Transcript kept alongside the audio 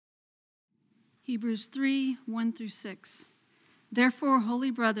Hebrews 3, 1 through 6. Therefore,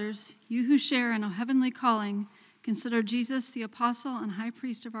 holy brothers, you who share in a heavenly calling, consider Jesus the apostle and high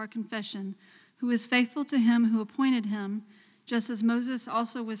priest of our confession, who is faithful to him who appointed him, just as Moses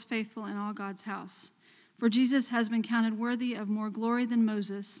also was faithful in all God's house. For Jesus has been counted worthy of more glory than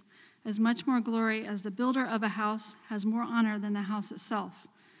Moses, as much more glory as the builder of a house has more honor than the house itself.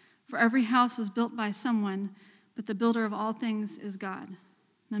 For every house is built by someone, but the builder of all things is God.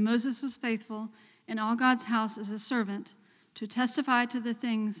 Now Moses was faithful in all God's house as a servant to testify to the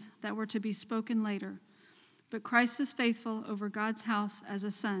things that were to be spoken later. But Christ is faithful over God's house as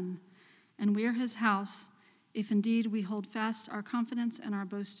a son, and we are his house, if indeed we hold fast our confidence and our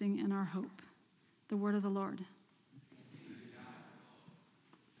boasting and our hope. The word of the Lord.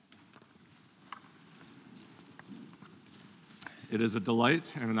 It is a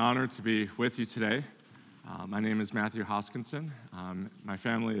delight and an honor to be with you today. My name is Matthew Hoskinson. My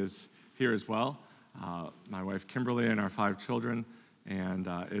family is here as well. My wife Kimberly and our 5 children, and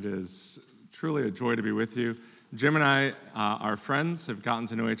it is truly a joy to be with you. Jim and I are friends, have gotten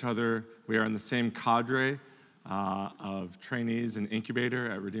to know each other. We are in the same cadre of trainees and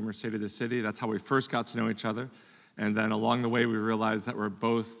incubator at Redeemer State of the City. That's how we first got to know each other. And then along the way, we realized that we're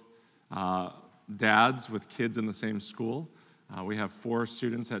both dads with kids in the same school. We have 4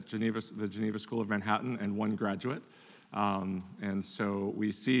 students at the Geneva School of Manhattan and 1 graduate. And so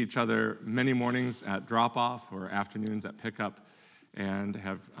we see each other many mornings at drop-off or afternoons at pickup, and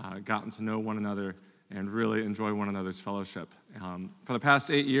have gotten to know one another and really enjoy one another's fellowship. For the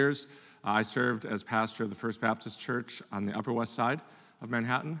past 8 years, I served as pastor of the First Baptist Church on the Upper West Side of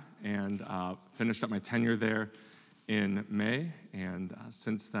Manhattan, and finished up my tenure there in May, and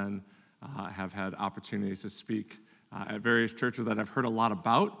since then have had opportunities to speak at various churches that I've heard a lot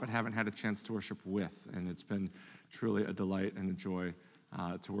about but haven't had a chance to worship with, and it's been truly a delight and a joy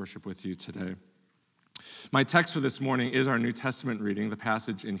to worship with you today. My text for this morning is our New Testament reading, the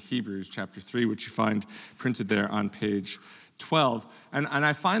passage in Hebrews chapter 3, which you find printed there on page 12. And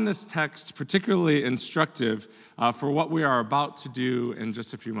I find this text particularly instructive for what we are about to do in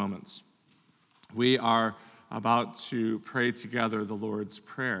just a few moments. We are about to pray together the Lord's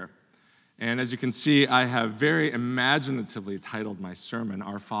Prayer. And as you can see, I have very imaginatively titled my sermon,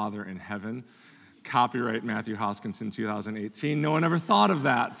 Our Father in Heaven. Copyright Matthew Hoskinson 2018. No one ever thought of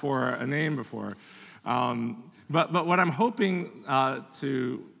that for a name before. But what I'm hoping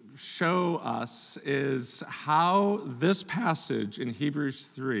to show us is how this passage in Hebrews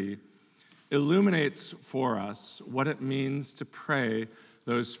 3 illuminates for us what it means to pray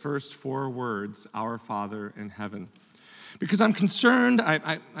those first 4 words, Our Father in Heaven. Because I'm concerned,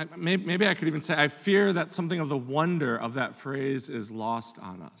 maybe I could even say, I fear that something of the wonder of that phrase is lost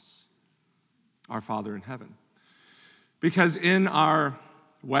on us. Our Father in Heaven. Because in our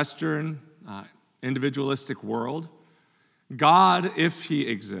Western individualistic world, God, if he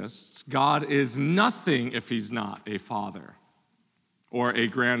exists, God is nothing if he's not a father or a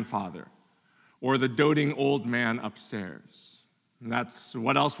grandfather or the doting old man upstairs. And that's,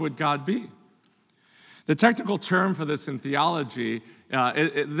 what else would God be? The technical term for this in theology,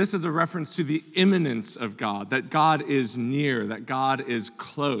 this is a reference to the immanence of God, that God is near, that God is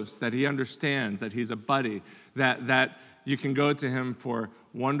close, that he understands, that he's a buddy, that you can go to him for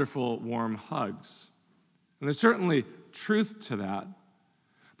wonderful, warm hugs. And there's certainly truth to that.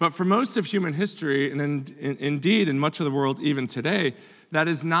 But for most of human history, and indeed in much of the world even today, that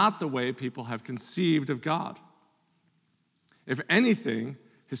is not the way people have conceived of God. If anything,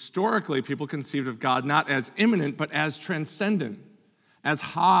 historically, people conceived of God not as immanent, but as transcendent, as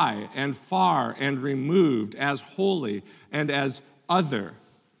high and far and removed, as holy and as other.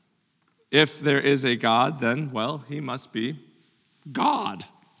 If there is a God, then, well, he must be God.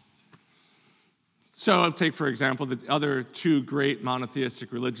 So take, for example, the other 2 great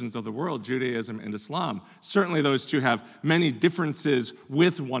monotheistic religions of the world, Judaism and Islam. Certainly those 2 have many differences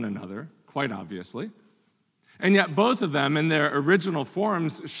with one another, quite obviously. And yet both of them, in their original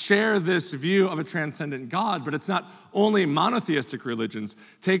forms, share this view of a transcendent God, but it's not only monotheistic religions.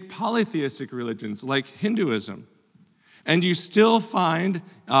 Take polytheistic religions like Hinduism. And you still find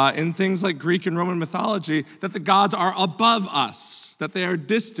in things like Greek and Roman mythology that the gods are above us, that they are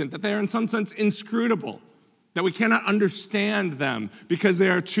distant, that they are in some sense inscrutable, that we cannot understand them because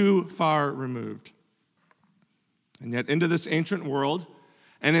they are too far removed. And yet into this ancient world,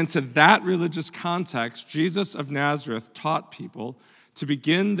 and into that religious context, Jesus of Nazareth taught people to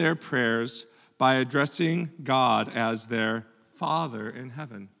begin their prayers by addressing God as their Father in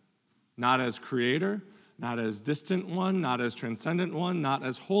heaven. Not as creator, not as distant one, not as transcendent one, not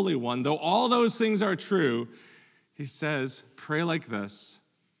as holy one. Though all those things are true, he says, pray like this: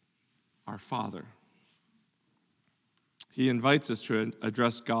 our Father. He invites us to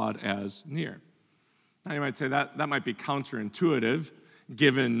address God as near. Now, you might say that might be counterintuitive,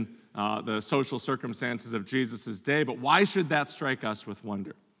 given the social circumstances of Jesus' day, but why should that strike us with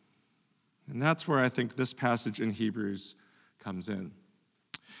wonder? And that's where I think this passage in Hebrews comes in.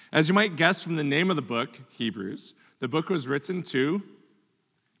 As you might guess from the name of the book, Hebrews, the book was written to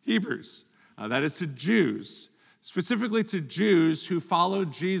Hebrews. That is to Jews, specifically to Jews who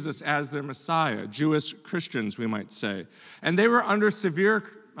followed Jesus as their Messiah, Jewish Christians, we might say. And they were under severe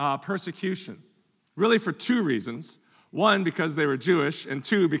persecution, really for two reasons. One, because they were Jewish, and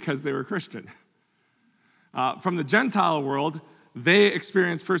two, because they were Christian. From the Gentile world, they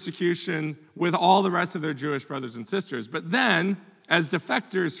experienced persecution with all the rest of their Jewish brothers and sisters. But then, as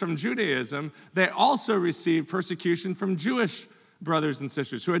defectors from Judaism, they also received persecution from Jewish brothers and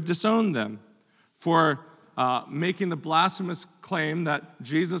sisters who had disowned them for making the blasphemous claim that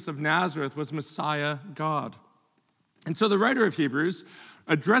Jesus of Nazareth was Messiah God. And so the writer of Hebrews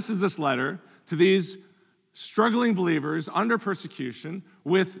addresses this letter to these struggling believers under persecution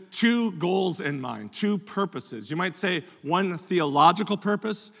with two goals in mind, two purposes. You might say one theological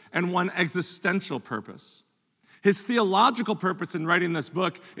purpose and one existential purpose. His theological purpose in writing this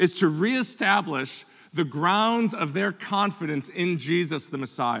book is to reestablish the grounds of their confidence in Jesus the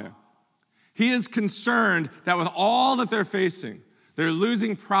Messiah. He is concerned that with all that they're facing, they're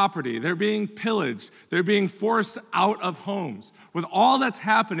losing property, they're being pillaged, they're being forced out of homes. With all that's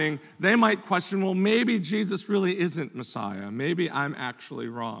happening, they might question, well, maybe Jesus really isn't Messiah. Maybe I'm actually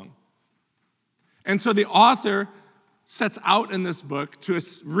wrong. And so the author sets out in this book to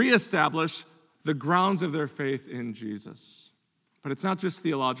reestablish the grounds of their faith in Jesus. But it's not just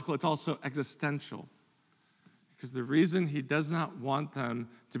theological, it's also existential. Because the reason he does not want them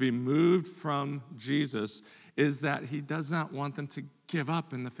to be moved from Jesus is that he does not want them to give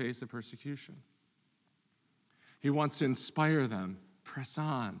up in the face of persecution. He wants to inspire them, press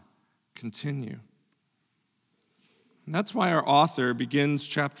on, continue. And that's why our author begins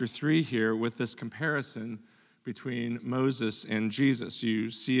chapter 3 here with this comparison between Moses and Jesus. You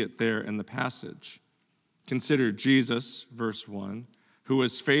see it there in the passage. Consider Jesus, verse 1, who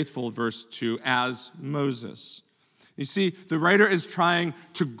was faithful, verse 2, as Moses. You see, the writer is trying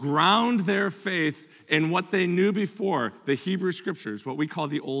to ground their faith in what they knew before, the Hebrew Scriptures, what we call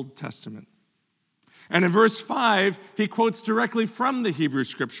the Old Testament. And in verse 5, he quotes directly from the Hebrew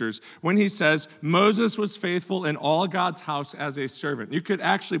Scriptures when he says, Moses was faithful in all God's house as a servant. You could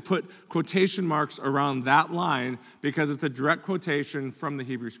actually put quotation marks around that line because it's a direct quotation from the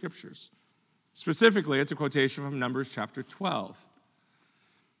Hebrew Scriptures. Specifically, it's a quotation from Numbers chapter 12.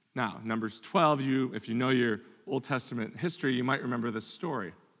 Now, Numbers 12, if you know your Old Testament history, you might remember this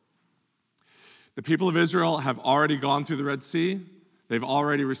story. The people of Israel have already gone through the Red Sea. They've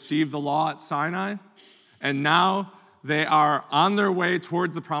already received the law at Sinai. And now they are on their way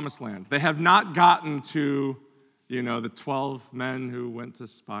towards the Promised Land. They have not gotten to, the 12 men who went to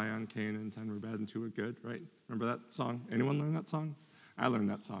spy on Canaan, 10 were bad and 2 were good, right? Remember that song? Anyone learn that song? I learned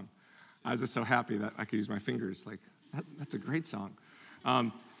that song. I was just so happy that I could use my fingers. That's a great song.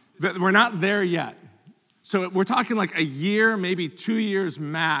 We're not there yet. So we're talking like a year, maybe 2 years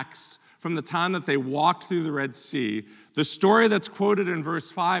max from the time that they walked through the Red Sea. The story that's quoted in verse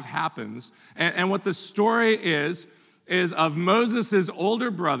 5 happens. And what the story is of Moses'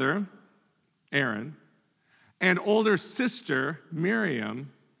 older brother, Aaron, and older sister,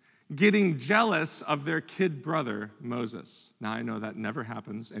 Miriam, getting jealous of their kid brother, Moses. Now, I know that never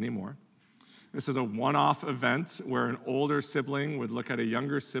happens anymore. This is a one-off event where an older sibling would look at a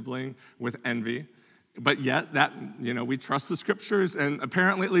younger sibling with envy. But yet, we trust the Scriptures, and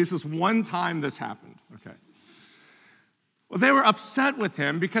apparently at least this one time this happened. Okay. Well, they were upset with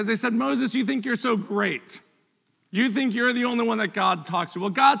him because they said, Moses, you think you're so great. You think you're the only one that God talks to. Well,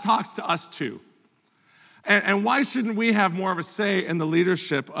 God talks to us too. And why shouldn't we have more of a say in the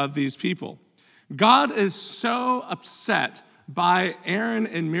leadership of these people? God is so upset by Aaron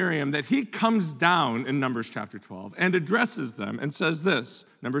and Miriam that he comes down in Numbers chapter 12 and addresses them and says this,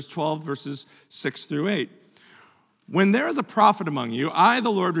 Numbers 12, verses 6 through 8. When there is a prophet among you, I, the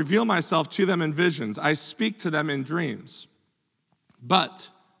Lord, reveal myself to them in visions. I speak to them in dreams. But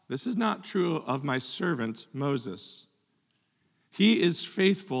this is not true of my servant Moses. He is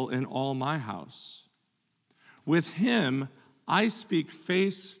faithful in all my house. With him I speak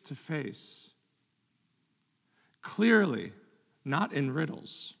face to face, clearly, not in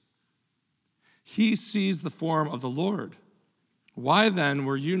riddles. He sees the form of the Lord. Why then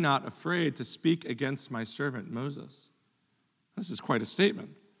were you not afraid to speak against my servant Moses? This is quite a statement.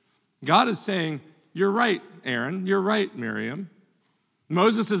 God is saying, you're right, Aaron. You're right, Miriam.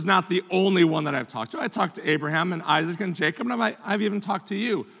 Moses is not the only one that I've talked to. I talked to Abraham and Isaac and Jacob, and I've even talked to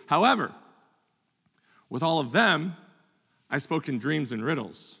you. However, with all of them, I spoke in dreams and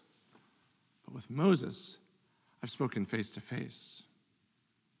riddles. But with Moses, I've spoken face to face.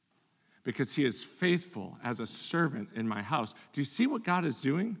 Because he is faithful as a servant in my house. Do you see what God is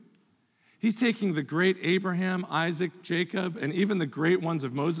doing? He's taking the great Abraham, Isaac, Jacob, and even the great ones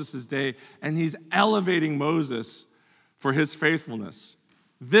of Moses' day, and he's elevating Moses for his faithfulness.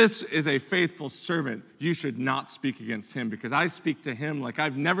 This is a faithful servant. You should not speak against him because I speak to him like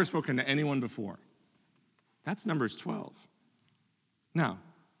I've never spoken to anyone before. That's Numbers 12. Now,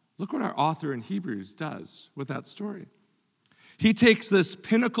 look what our author in Hebrews does with that story. He takes this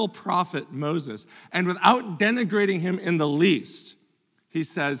pinnacle prophet, Moses, and without denigrating him in the least, he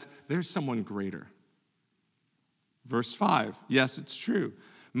says, there's someone greater. Verse 5, yes, it's true.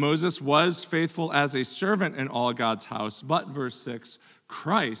 Moses was faithful as a servant in all God's house, but verse 6,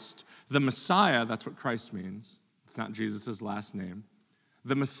 Christ, the Messiah, that's what Christ means. It's not Jesus' last name.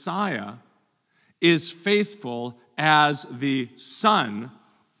 The Messiah is faithful as the son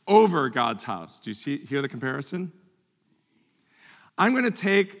over God's house. Do you hear the comparison? I'm going to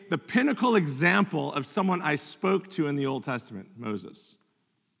take the pinnacle example of someone I spoke to in the Old Testament, Moses.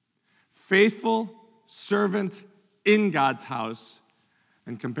 Faithful servant in God's house,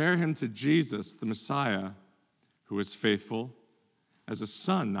 and compare him to Jesus, the Messiah, who is faithful as a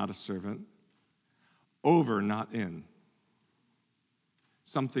son, not a servant, over, not in.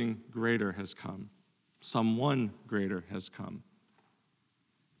 Something greater has come. Someone greater has come.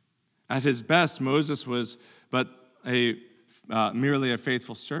 At his best, Moses was but merely a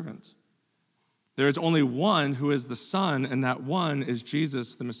faithful servant. There is only one who is the Son, and that one is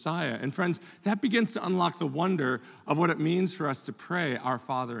Jesus, the Messiah. And friends, that begins to unlock the wonder of what it means for us to pray, Our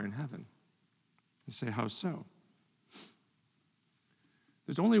Father in heaven. You say, how so?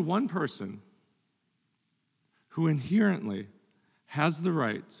 There's only one person who inherently has the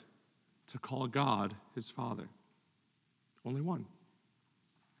right to call God his Father. Only one.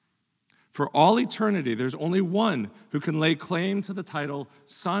 For all eternity, there's only one who can lay claim to the title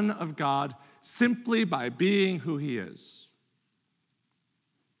Son of God simply by being who he is.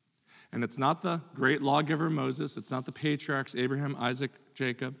 And it's not the great lawgiver Moses. It's not the patriarchs Abraham, Isaac,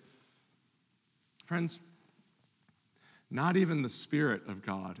 Jacob. Friends, not even the Spirit of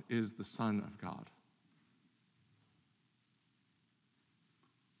God is the Son of God.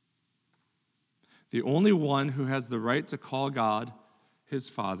 The only one who has the right to call God his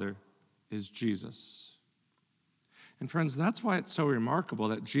Father is Jesus. And friends, that's why it's so remarkable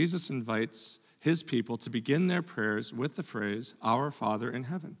that Jesus invites his people to begin their prayers with the phrase, Our Father in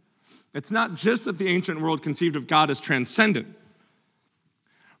heaven. It's not just that the ancient world conceived of God as transcendent,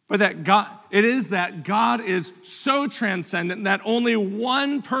 but that God is so transcendent that only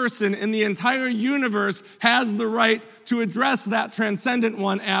one person in the entire universe has the right to address that transcendent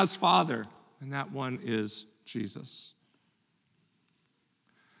one as Father, and that one is Jesus.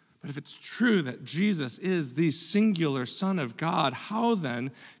 But if it's true that Jesus is the singular Son of God, how then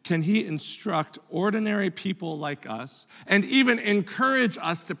can he instruct ordinary people like us and even encourage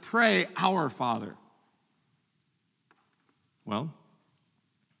us to pray, Our Father? Well,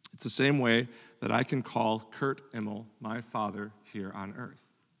 it's the same way that I can call Kurt Immel my father here on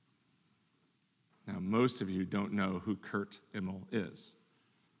earth. Now, most of you don't know who Kurt Immel is,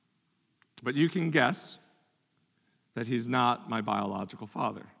 but you can guess that he's not my biological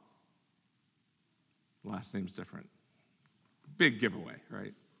father. Last name's different. Big giveaway,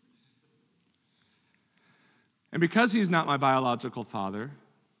 right? And because he's not my biological father,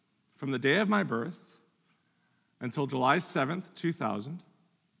 from the day of my birth until July 7th, 2000,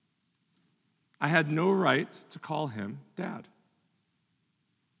 I had no right to call him Dad.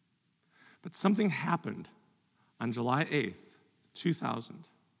 But something happened on July 8th, 2000,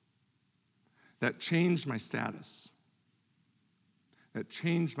 that changed my status, that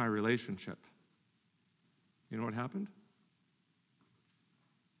changed my relationship. You know what happened?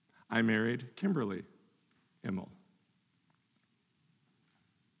 I married Kimberly Immel.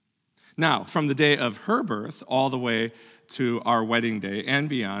 Now, from the day of her birth all the way to our wedding day and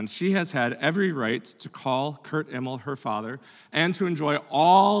beyond, she has had every right to call Kurt Immel her father and to enjoy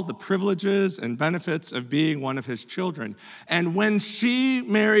all the privileges and benefits of being one of his children. And when she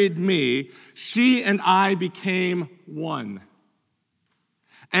married me, she and I became one.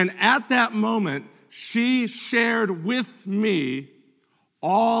 And at that moment, she shared with me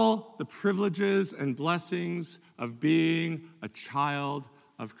all the privileges and blessings of being a child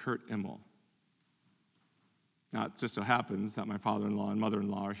of Kurt Immel. Now, it just so happens that my father-in-law and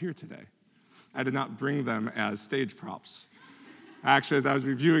mother-in-law are here today. I did not bring them as stage props. Actually, as I was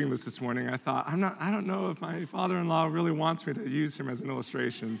reviewing this morning, I thought, I don't know if my father-in-law really wants me to use him as an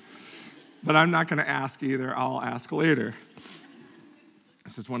illustration, but I'm not going to ask either. I'll ask later.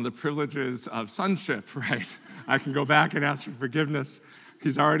 This is one of the privileges of sonship, right? I can go back and ask for forgiveness.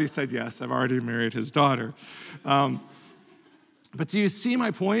 He's already said yes. I've already married his daughter. But do you see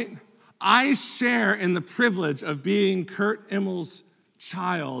my point? I share in the privilege of being Kurt Immel's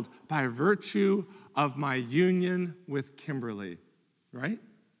child by virtue of my union with Kimberly, right?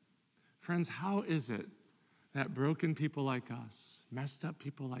 Friends, how is it that broken people like us, messed up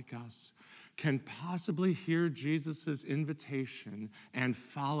people like us, can possibly hear Jesus' invitation and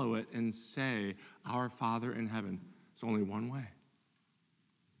follow it and say, "Our Father in heaven"? It's only one way.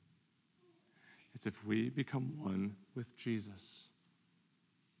 It's if we become one with Jesus.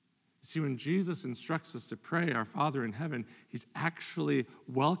 See, when Jesus instructs us to pray, "Our Father in heaven," he's actually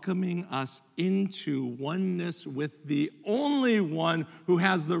welcoming us into oneness with the only one who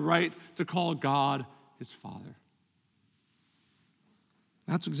has the right to call God his Father.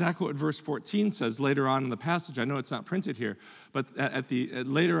 That's exactly what verse 14 says later on in the passage. I know it's not printed here, but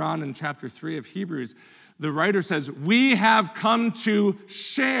later on in chapter 3 of Hebrews, the writer says, "We have come to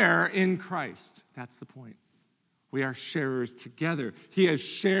share in Christ." That's the point. We are sharers together. He has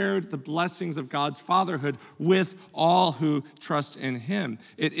shared the blessings of God's fatherhood with all who trust in him.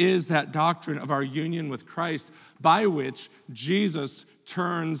 It is that doctrine of our union with Christ by which Jesus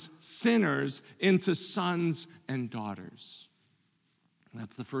turns sinners into sons and daughters.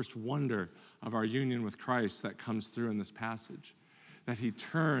 That's the first wonder of our union with Christ that comes through in this passage, that he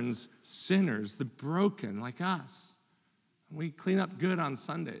turns sinners, the broken like us. We clean up good on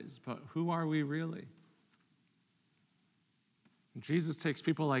Sundays, but who are we really? Jesus takes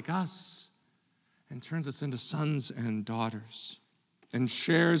people like us and turns us into sons and daughters and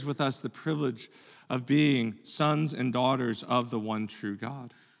shares with us the privilege of being sons and daughters of the one true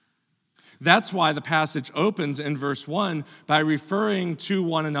God. That's why the passage opens in verse 1 by referring to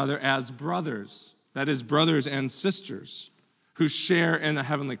one another as brothers, that is, brothers and sisters who share in the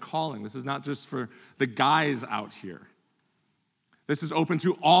heavenly calling. This is not just for the guys out here. This is open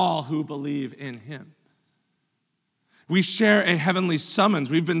to all who believe in him. We share a heavenly summons.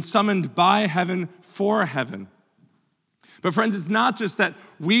 We've been summoned by heaven for heaven. But friends, it's not just that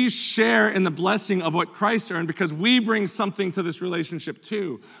we share in the blessing of what Christ earned because we bring something to this relationship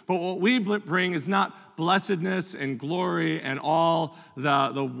too. But what we bring is not blessedness and glory and all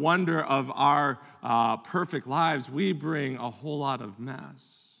the wonder of our perfect lives. We bring a whole lot of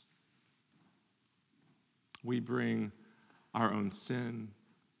mess. We bring our own sin,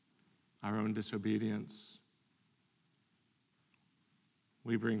 our own disobedience.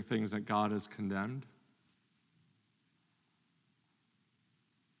 We bring things that God has condemned.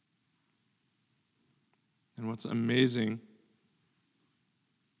 And what's amazing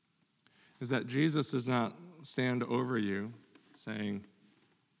is that Jesus does not stand over you saying,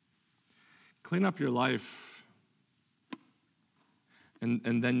 "Clean up your life,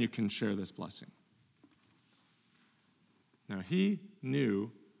 and then you can share this blessing." Now, he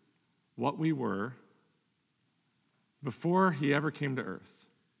knew what we were before he ever came to earth.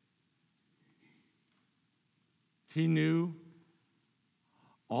 He knew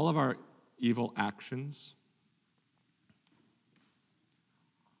all of our evil actions,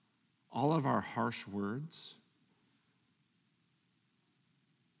 all of our harsh words,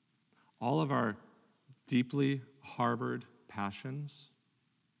 all of our deeply harbored passions,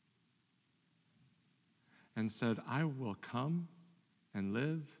 and said, "I will come and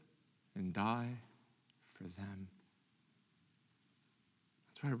live and die for them."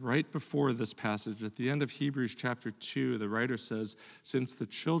 That's why right before this passage, at the end of Hebrews chapter 2, the writer says, "Since the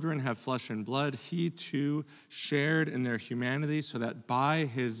children have flesh and blood, he too shared in their humanity so that by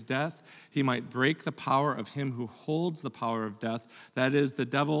his death he might break the power of him who holds the power of death, that is, the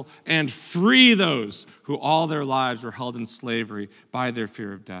devil, and free those who all their lives were held in slavery by their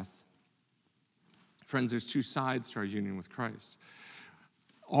fear of death." Friends, there's two sides to our union with Christ.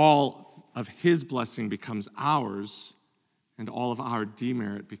 All of his blessing becomes ours, and all of our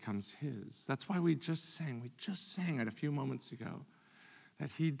demerit becomes his. That's why we just sang it a few moments ago,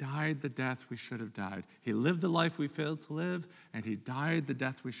 that he died the death we should have died. He lived the life we failed to live, and he died the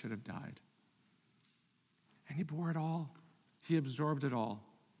death we should have died. And he bore it all. He absorbed it all.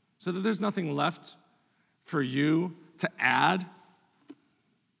 So that there's nothing left for you to add.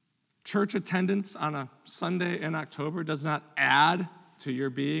 Church attendance on a Sunday in October does not add to your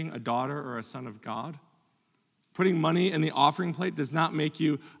being a daughter or a son of God. Putting money in the offering plate does not make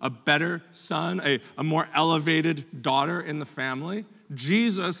you a better son, a more elevated daughter in the family.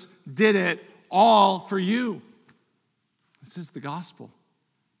 Jesus did it all for you. This is the gospel.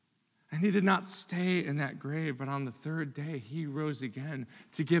 And he did not stay in that grave, but on the third day, he rose again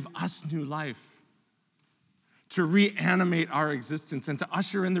to give us new life, to reanimate our existence, and to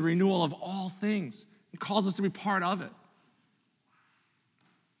usher in the renewal of all things. He calls us to be part of it.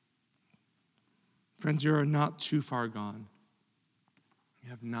 Friends, you are not too far gone. You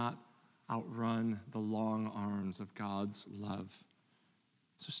have not outrun the long arms of God's love.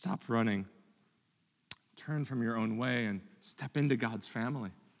 So stop running. Turn from your own way and step into God's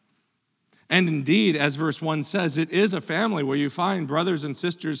family. And indeed, as verse 1 says, it is a family where you find brothers and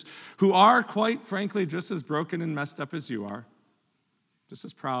sisters who are, quite frankly, just as broken and messed up as you are, just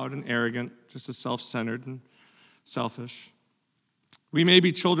as proud and arrogant, just as self-centered and selfish. We may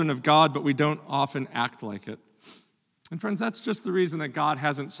be children of God, but we don't often act like it. And friends, that's just the reason that God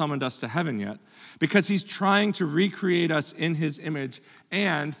hasn't summoned us to heaven yet, because he's trying to recreate us in his image,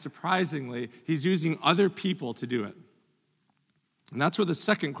 and surprisingly, he's using other people to do it. And that's where the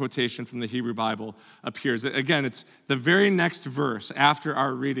second quotation from the Hebrew Bible appears. Again, it's the very next verse after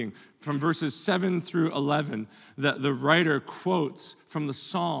our reading. From verses 7 through 11, the writer quotes from the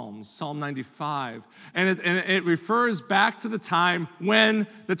Psalms, Psalm 95. And it refers back to the time when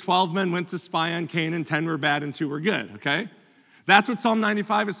the 12 men went to spy on Cain and 10 were bad and 2 were good, okay? That's what Psalm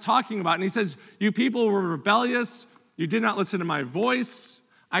 95 is talking about. And he says, you people were rebellious. You did not listen to my voice.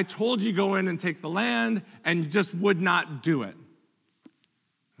 I told you go in and take the land, and you just would not do it.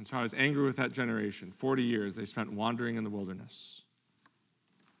 And so I was angry with that generation. 40 years they spent wandering in the wilderness.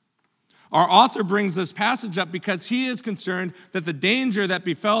 Our author brings this passage up because he is concerned that the danger that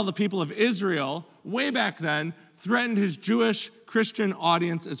befell the people of Israel way back then threatened his Jewish Christian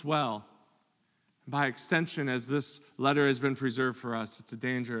audience as well. By extension, as this letter has been preserved for us, it's a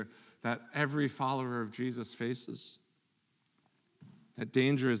danger that every follower of Jesus faces. That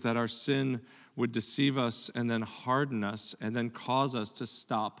danger is that our sin would deceive us and then harden us and then cause us to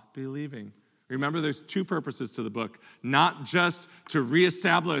stop believing. Remember, there's two purposes to the book, not just to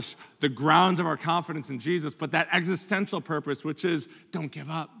reestablish the grounds of our confidence in Jesus, but that existential purpose, which is don't give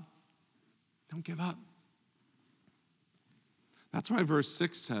up. Don't give up. That's why verse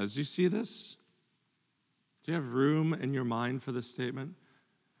 6 says, you see this? Do you have room in your mind for this statement?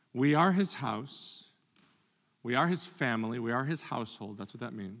 We are his house. We are his family. We are his household. That's what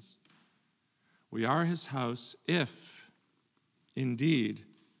that means. We are his house if, indeed,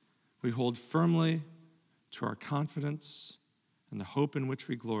 we hold firmly to our confidence and the hope in which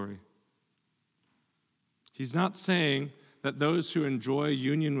we glory. He's not saying that those who enjoy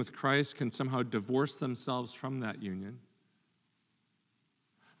union with Christ can somehow divorce themselves from that union.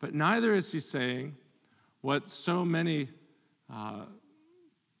 But neither is he saying what so many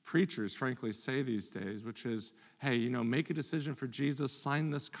preachers, frankly, say these days, which is, hey, make a decision for Jesus, sign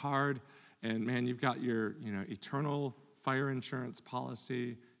this card, and man, you've got your, eternal fire insurance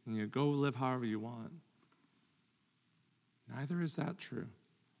policy, and you go live however you want. Neither is that true.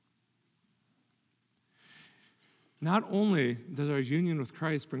 Not only does our union with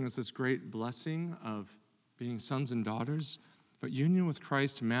Christ bring us this great blessing of being sons and daughters, but union with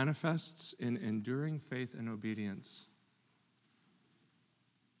Christ manifests in enduring faith and obedience.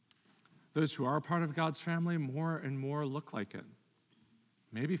 Those who are part of God's family more and more look like it.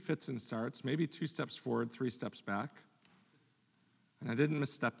 Maybe fits and starts, maybe 2 steps forward, 3 steps back. And I didn't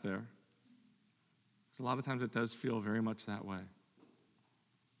misstep there. Because a lot of times it does feel very much that way.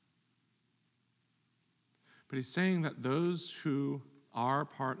 But he's saying that those who are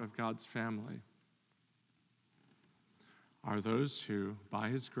part of God's family are those who, by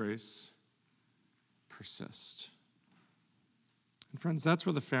his grace, persist. And friends, that's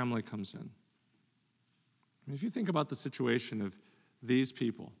where the family comes in. If you think about the situation of these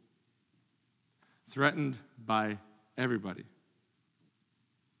people, threatened by everybody,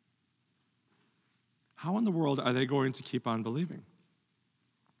 how in the world are they going to keep on believing?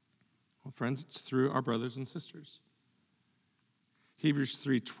 Well, friends, it's through our brothers and sisters. Hebrews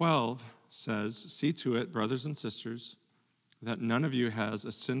 3:12 says, see to it, brothers and sisters, that none of you has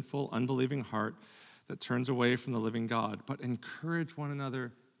a sinful, unbelieving heart that turns away from the living God, but encourage one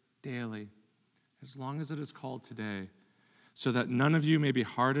another daily, as long as it is called today, so that none of you may be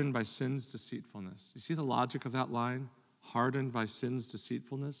hardened by sin's deceitfulness. You see the logic of that line? Hardened by sin's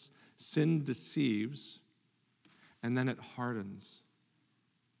deceitfulness. Sin deceives, and then it hardens.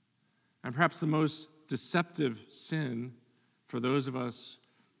 And perhaps the most deceptive sin for those of us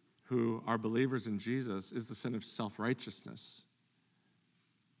who are believers in Jesus is the sin of self-righteousness.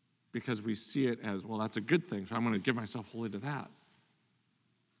 Because we see it as, well, that's a good thing, so I'm going to give myself wholly to that.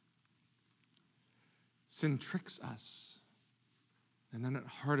 Sin tricks us, and then it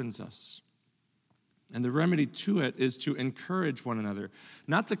hardens us. And the remedy to it is to encourage one another,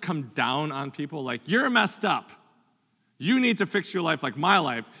 not to come down on people like, you're messed up. You need to fix your life like my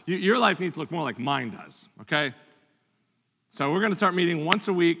life. Your life needs to look more like mine does, okay? So we're going to start meeting once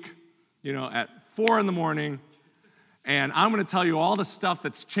a week, at 4 a.m, and I'm going to tell you all the stuff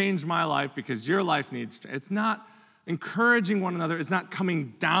that's changed my life because your life needs to. It's not encouraging one another. It's not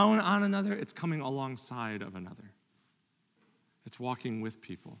coming down on another. It's coming alongside of another. It's walking with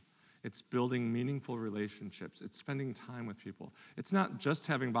people. It's building meaningful relationships. It's spending time with people. It's not just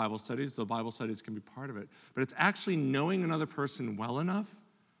having Bible studies, though Bible studies can be part of it, but it's actually knowing another person well enough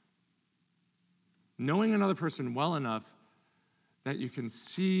that you can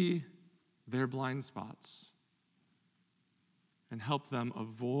see their blind spots and help them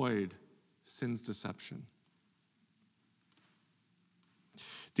avoid sin's deception.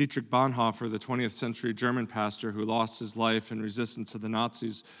 Dietrich Bonhoeffer, the 20th century German pastor who lost his life in resistance to the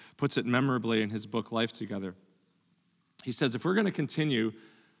Nazis, puts it memorably in his book, Life Together. He says, if we're going to continue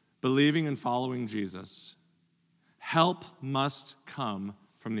believing and following Jesus, help must come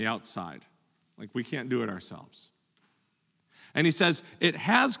from the outside. Like, we can't do it ourselves. And he says, it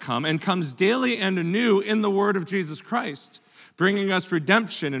has come and comes daily and anew in the word of Jesus Christ, bringing us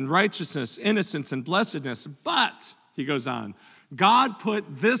redemption and righteousness, innocence and blessedness. But, he goes on, God put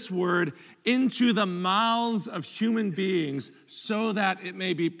this word into the mouths of human beings so that it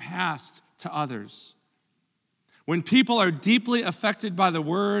may be passed to others. When people are deeply affected by the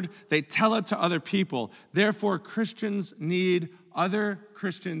word, they tell it to other people. Therefore, Christians need other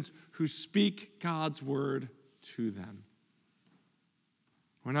Christians who speak God's word to them.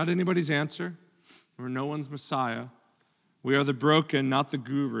 We're not anybody's answer. We're no one's Messiah. We are the broken, not the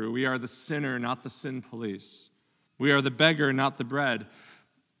guru. We are the sinner, not the sin police. We are the beggar, not the bread.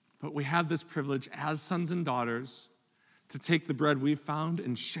 But we have this privilege as sons and daughters to take the bread we've found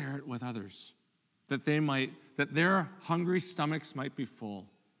and share it with others, that their hungry stomachs might be full,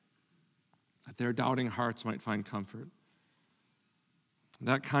 that their doubting hearts might find comfort.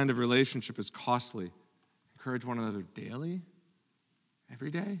 That kind of relationship is costly. Encourage one another daily,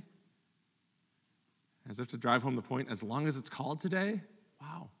 every day. As if to drive home the point, as long as it's called today,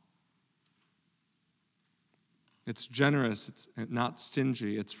 wow. It's generous, it's not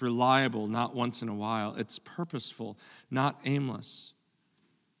stingy. It's reliable, not once in a while. It's purposeful, not aimless.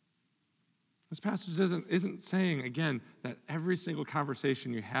 This passage isn't saying, again, that every single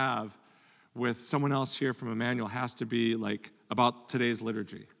conversation you have with someone else here from Emmanuel has to be like about today's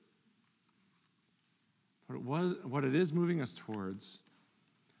liturgy. But what it is moving us towards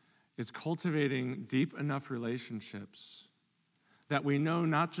is cultivating deep enough relationships that we know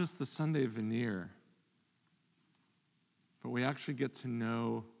not just the Sunday veneer, but we actually get to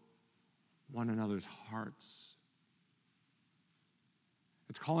know one another's hearts.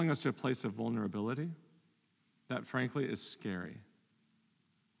 It's calling us to a place of vulnerability that, frankly, is scary.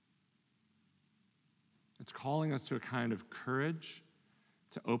 It's calling us to a kind of courage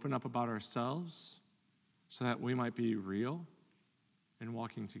to open up about ourselves so that we might be real in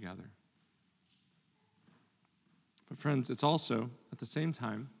walking together. But friends, it's also, at the same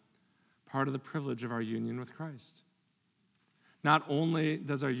time, part of the privilege of our union with Christ. Not only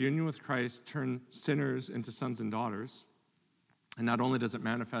does our union with Christ turn sinners into sons and daughters, and not only does it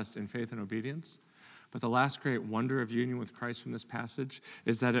manifest in faith and obedience, but the last great wonder of union with Christ from this passage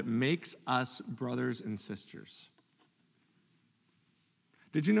is that it makes us brothers and sisters.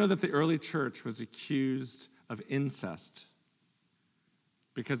 Did you know that the early church was accused of incest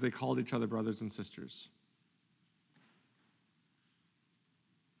because they called each other brothers and sisters?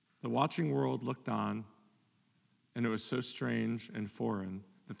 The watching world looked on, and it was so strange and foreign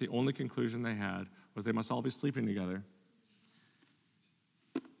that the only conclusion they had was they must all be sleeping together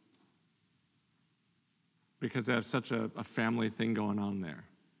because they have such a family thing going on there.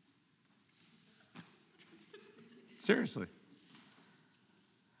 Seriously.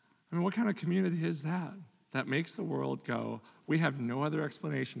 I mean, what kind of community is that? That makes the world go, we have no other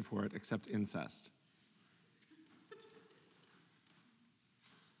explanation for it except incest.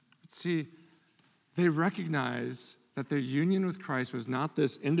 But see, they recognize that their union with Christ was not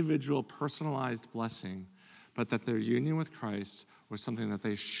this individual personalized blessing, but that their union with Christ was something that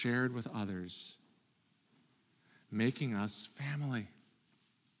they shared with others, making us family.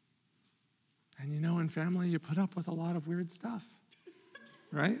 And in family, you put up with a lot of weird stuff,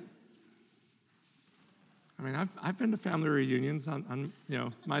 right? I mean, I've been to family reunions on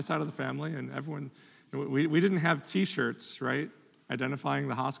my side of the family, and everyone, we didn't have T-shirts, right, identifying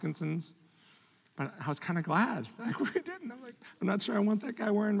the Hoskinsons. But I was kind of glad. Like, we didn't. I'm not sure I want that guy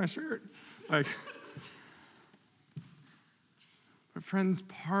wearing my shirt. But But friends,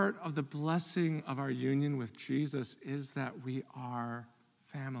 part of the blessing of our union with Jesus is that we are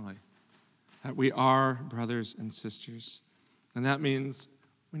family, that we are brothers and sisters. And that means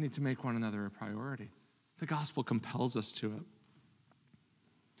we need to make one another a priority. The gospel compels us to it.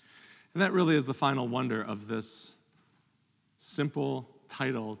 And that really is the final wonder of this simple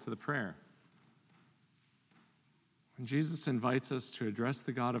title to the prayer. When Jesus invites us to address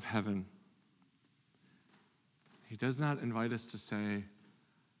the God of heaven, he does not invite us to say,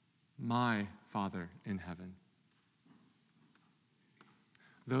 "My Father in heaven."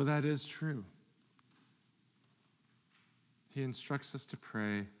 Though that is true, he instructs us to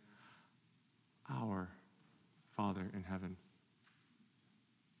pray, "Our Father in heaven."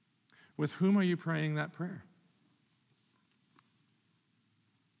 With whom are you praying that prayer?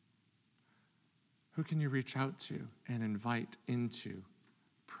 Who can you reach out to and invite into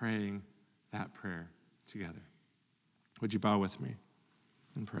praying that prayer together? Would you bow with me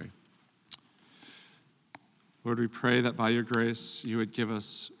and pray? Lord, we pray that by your grace you would give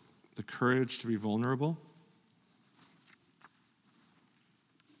us the courage to be vulnerable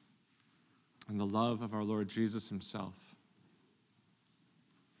and the love of our Lord Jesus himself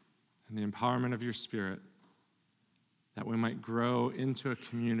and the empowerment of your Spirit that we might grow into a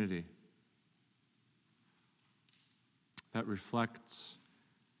community that reflects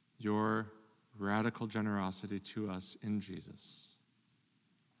your radical generosity to us in Jesus,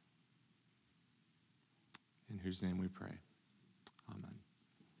 in whose name we pray. Amen.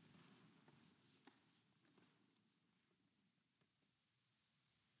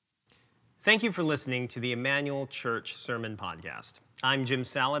 Thank you for listening to the Emmanuel Church Sermon Podcast. I'm Jim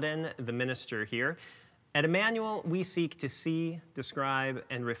Saladin, the minister here. At Emmanuel, we seek to see, describe,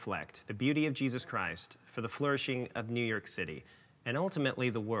 and reflect the beauty of Jesus Christ for the flourishing of New York City and ultimately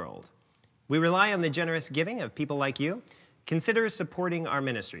the world. We rely on the generous giving of people like you. Consider supporting our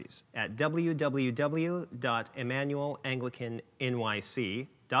ministries at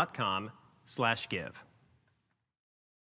www.emmanuelanglicannyc.com/give.